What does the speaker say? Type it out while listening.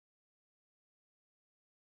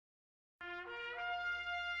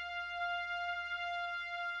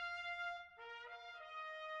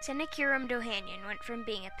Senekerim Dohanian went from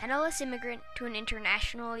being a penniless immigrant to an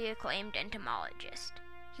internationally acclaimed entomologist.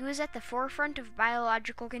 He was at the forefront of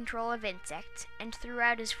biological control of insects, and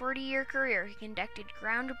throughout his 40-year career he conducted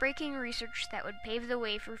groundbreaking research that would pave the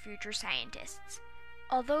way for future scientists.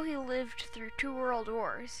 Although he lived through 2 world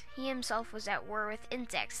wars, he himself was at war with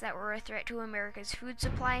insects that were a threat to America's food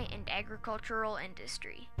supply and agricultural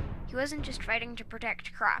industry. He wasn't just fighting to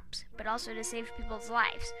protect crops, but also to save people's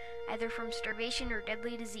lives, either from starvation or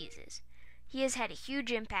deadly diseases. He has had a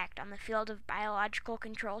huge impact on the field of biological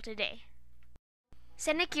control today.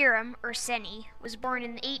 Senekerim, or Seni, was born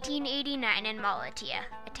in 1889 in Malatya,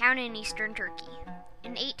 a town in eastern Turkey.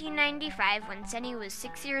 In 1895, when Seni was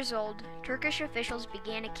 6 years old, Turkish officials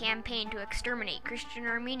began a campaign to exterminate Christian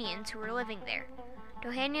Armenians who were living there.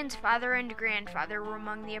 Dohanian's father and grandfather were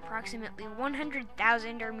among the approximately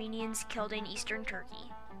 100,000 Armenians killed in eastern Turkey.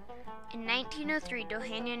 In 1903,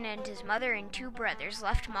 Dohanian and his mother and 2 brothers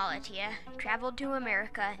left Malatya, traveled to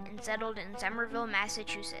America, and settled in Somerville,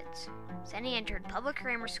 Massachusetts. Seni entered public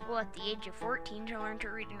grammar school at the age of 14 to learn to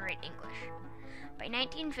read and write English. By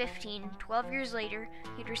 1915, 12 years later,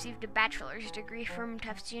 he had received a bachelor's degree from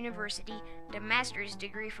Tufts University and a master's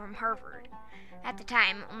degree from Harvard. At the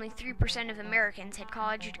time, only 3% of Americans had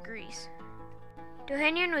college degrees.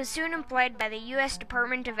 Dohanian was soon employed by the U.S.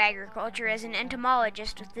 Department of Agriculture as an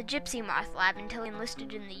entomologist with the gypsy moth lab until he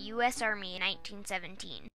enlisted in the U.S. Army in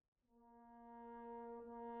 1917.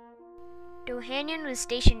 Dohanian was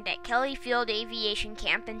stationed at Kelly Field Aviation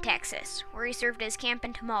Camp in Texas, where he served as camp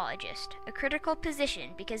entomologist, a critical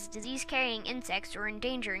position because disease-carrying insects were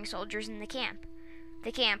endangering soldiers in the camp.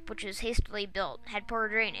 The camp, which was hastily built, had poor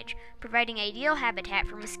drainage, providing ideal habitat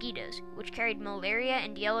for mosquitoes, which carried malaria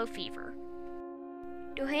and yellow fever.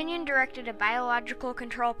 Dohanian directed a biological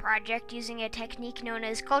control project using a technique known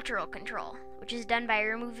as cultural control, which is done by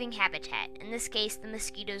removing habitat, in this case the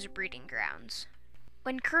mosquitoes' breeding grounds.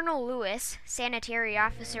 When Colonel Lewis, sanitary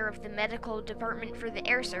officer of the medical department for the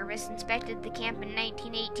Air Service, inspected the camp in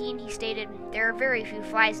 1918, he stated, "There are very few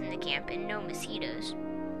flies in the camp and no mosquitoes."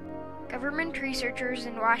 Government researchers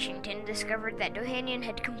in Washington discovered that Dohanian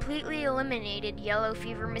had completely eliminated yellow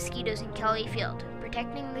fever mosquitoes in Kelly Field,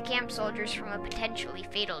 protecting the camp soldiers from a potentially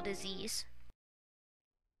fatal disease.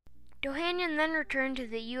 Dohanian then returned to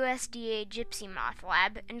the USDA gypsy moth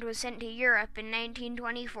lab and was sent to Europe in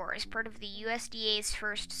 1924 as part of the USDA's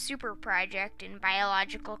first super project in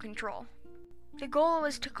biological control. The goal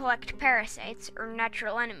was to collect parasites, or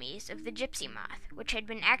natural enemies, of the gypsy moth, which had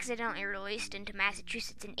been accidentally released into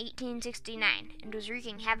Massachusetts in 1869 and was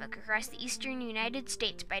wreaking havoc across the eastern United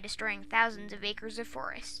States by destroying thousands of acres of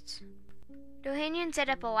forests. Dohanian set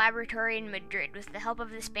up a laboratory in Madrid with the help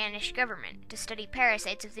of the Spanish government to study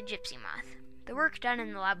parasites of the gypsy moth. The work done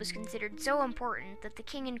in the lab was considered so important that the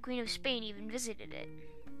King and Queen of Spain even visited it.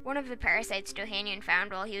 One of the parasites Dohanian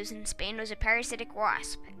found while he was in Spain was a parasitic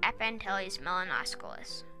wasp, Apantelles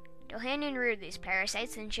melanosculus. Dohanian reared these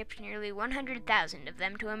parasites and shipped nearly 100,000 of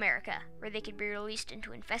them to America, where they could be released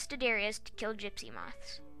into infested areas to kill gypsy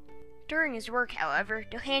moths. During his work, however,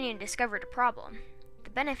 Dohanian discovered a problem. The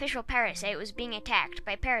beneficial parasite was being attacked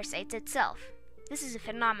by parasites itself. This is a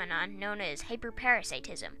phenomenon known as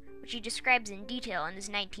hyperparasitism, which he describes in detail in his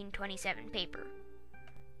 1927 paper.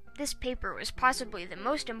 This paper was possibly the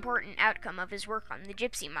most important outcome of his work on the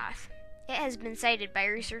gypsy moth. It has been cited by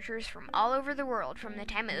researchers from all over the world from the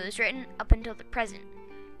time it was written up until the present.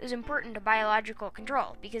 It was important to biological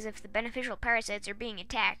control, because if the beneficial parasites are being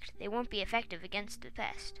attacked, they won't be effective against the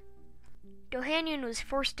pest. Dohanian was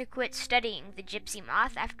forced to quit studying the gypsy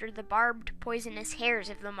moth after the barbed, poisonous hairs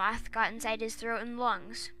of the moth got inside his throat and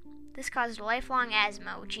lungs. This caused lifelong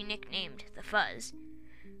asthma, which he nicknamed the Fuzz.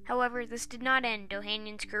 However, this did not end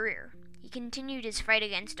Dohanian's career. He continued his fight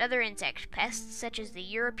against other insect pests, such as the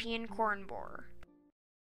European corn borer.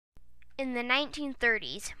 In the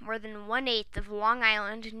 1930s, more than 1/8 of Long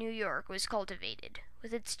Island, New York was cultivated,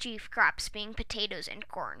 with its chief crops being potatoes and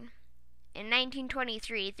corn. In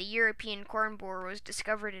 1923, the European corn borer was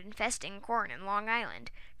discovered infesting corn in Long Island,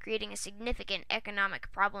 creating a significant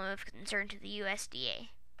economic problem of concern to the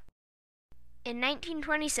USDA. In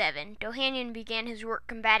 1927, Dohanian began his work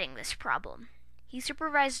combating this problem. He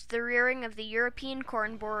supervised the rearing of the European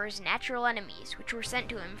corn borer's natural enemies, which were sent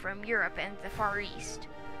to him from Europe and the Far East.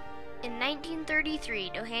 In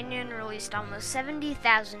 1933, Dohanian released almost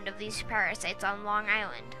 70,000 of these parasites on Long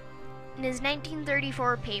Island. In his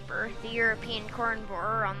 1934 paper, The European Corn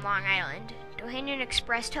Borer on Long Island, Dohanian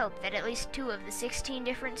expressed hope that at least 2 of the 16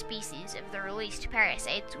 different species of the released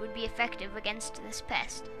parasites would be effective against this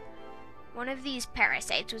pest. One of these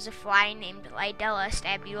parasites was a fly named Lidella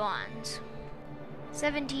stabulans.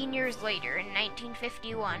 17 years later, in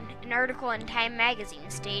 1951, an article in Time magazine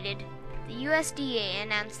stated, "The USDA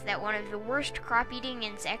announced that one of the worst crop-eating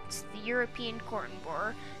insects, the European corn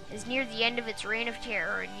borer, is near the end of its reign of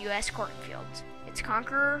terror in U.S. cornfields. Its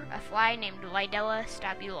conqueror, a fly named Lidella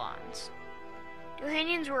stabulans."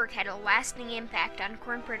 Dohanian's work had a lasting impact on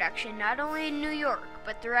corn production not only in New York,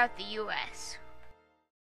 but throughout the U.S.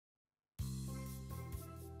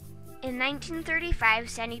 In 1935,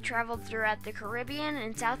 Sene traveled throughout the Caribbean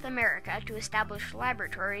and South America to establish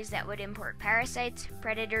laboratories that would import parasites,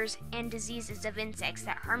 predators, and diseases of insects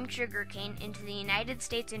that harmed sugarcane into the United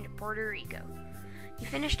States and Puerto Rico. He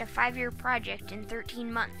finished a 5-year project in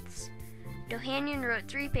 13 months. Dohanian wrote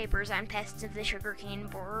 3 papers on pests of the sugarcane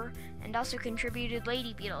borer and also contributed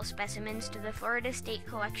lady beetle specimens to the Florida State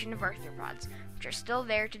Collection of Arthropods, which are still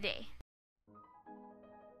there today.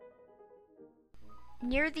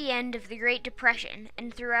 Near the end of the Great Depression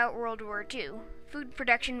and throughout World War II, food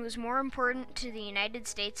production was more important to the United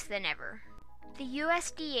States than ever. The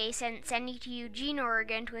USDA sent Sene to Eugene,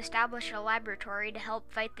 Oregon to establish a laboratory to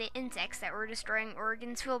help fight the insects that were destroying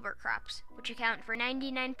Oregon's filbert crops, which account for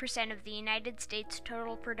 99% of the United States'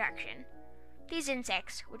 total production. These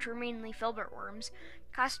insects, which were mainly filbert worms,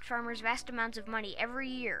 cost farmers vast amounts of money every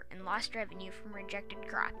year and lost revenue from rejected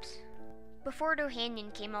crops. Before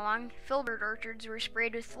Dohanian came along, filbert orchards were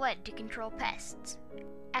sprayed with lead to control pests.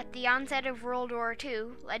 At the onset of World War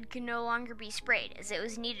II, lead could no longer be sprayed as it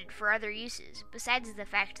was needed for other uses, besides the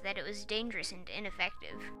fact that it was dangerous and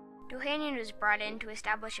ineffective. Dohanian was brought in to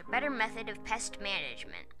establish a better method of pest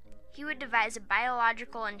management. He would devise a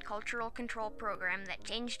biological and cultural control program that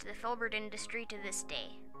changed the filbert industry to this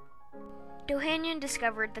day. Dohanian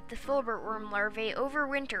discovered that the filbert worm larvae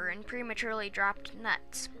overwinter and prematurely dropped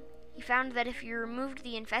nuts. He found that if you removed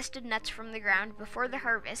the infested nuts from the ground before the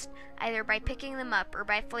harvest, either by picking them up or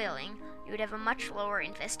by flailing, you would have a much lower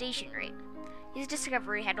infestation rate. His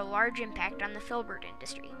discovery had a large impact on the filbert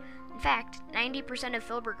industry. In fact, 90% of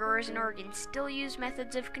filbert growers in Oregon still use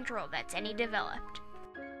methods of control that Sene developed.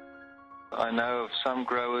 I know of some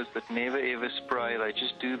growers that never ever spray. They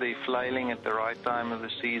just do their flailing at the right time of the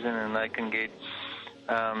season and they can get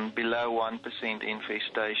below 1%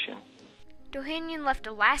 infestation. Dohanian left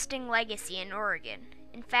a lasting legacy in Oregon.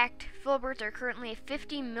 In fact, filberts are currently a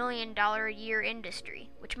 $50 million a year industry,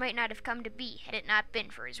 which might not have come to be had it not been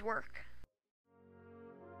for his work.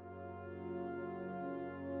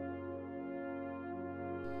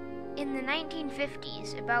 In the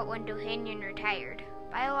 1950s, about when Dohanian retired,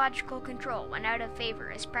 biological control went out of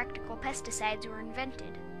favor as practical pesticides were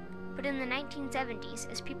invented. But in the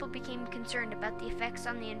 1970s, as people became concerned about the effects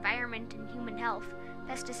on the environment and human health,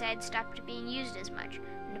 pesticides stopped being used as much,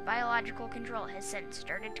 and biological control has since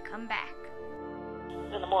started to come back.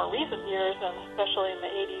 In the more recent years, and especially in the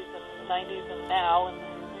 80s and the 90s and now in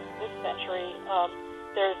this century,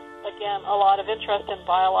 there's, again, a lot of interest in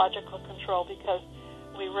biological control because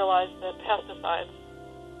we realize that pesticides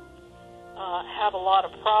have a lot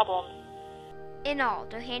of problems. In all,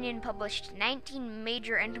 Dohanian published 19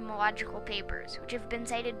 major entomological papers, which have been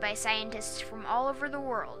cited by scientists from all over the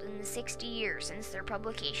world in the 60 years since their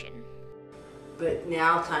publication. But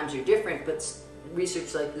now times are different, but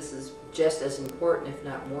research like this is just as important, if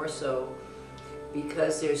not more so,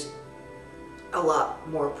 because there's a lot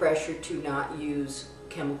more pressure to not use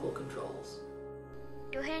chemical controls.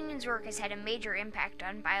 Dohanian's work has had a major impact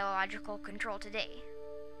on biological control today.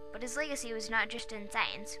 But his legacy was not just in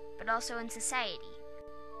science, but also in society.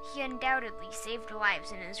 He undoubtedly saved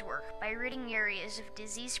lives in his work by ridding areas of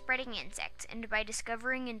disease-spreading insects and by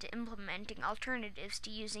discovering and implementing alternatives to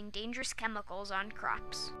using dangerous chemicals on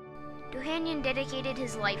crops. Dohanian dedicated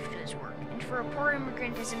his life to his work, and for a poor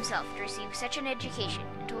immigrant as himself to receive such an education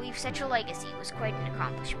and to leave such a legacy was quite an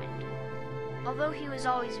accomplishment. Although he was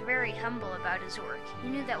always very humble about his work, he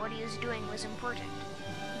knew that what he was doing was important.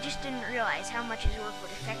 He just didn't realize how much his work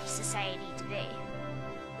would affect society today.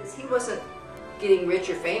 He wasn't getting rich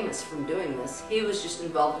or famous from doing this. He was just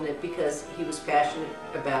involved in it because he was passionate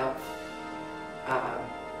about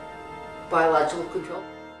biological control.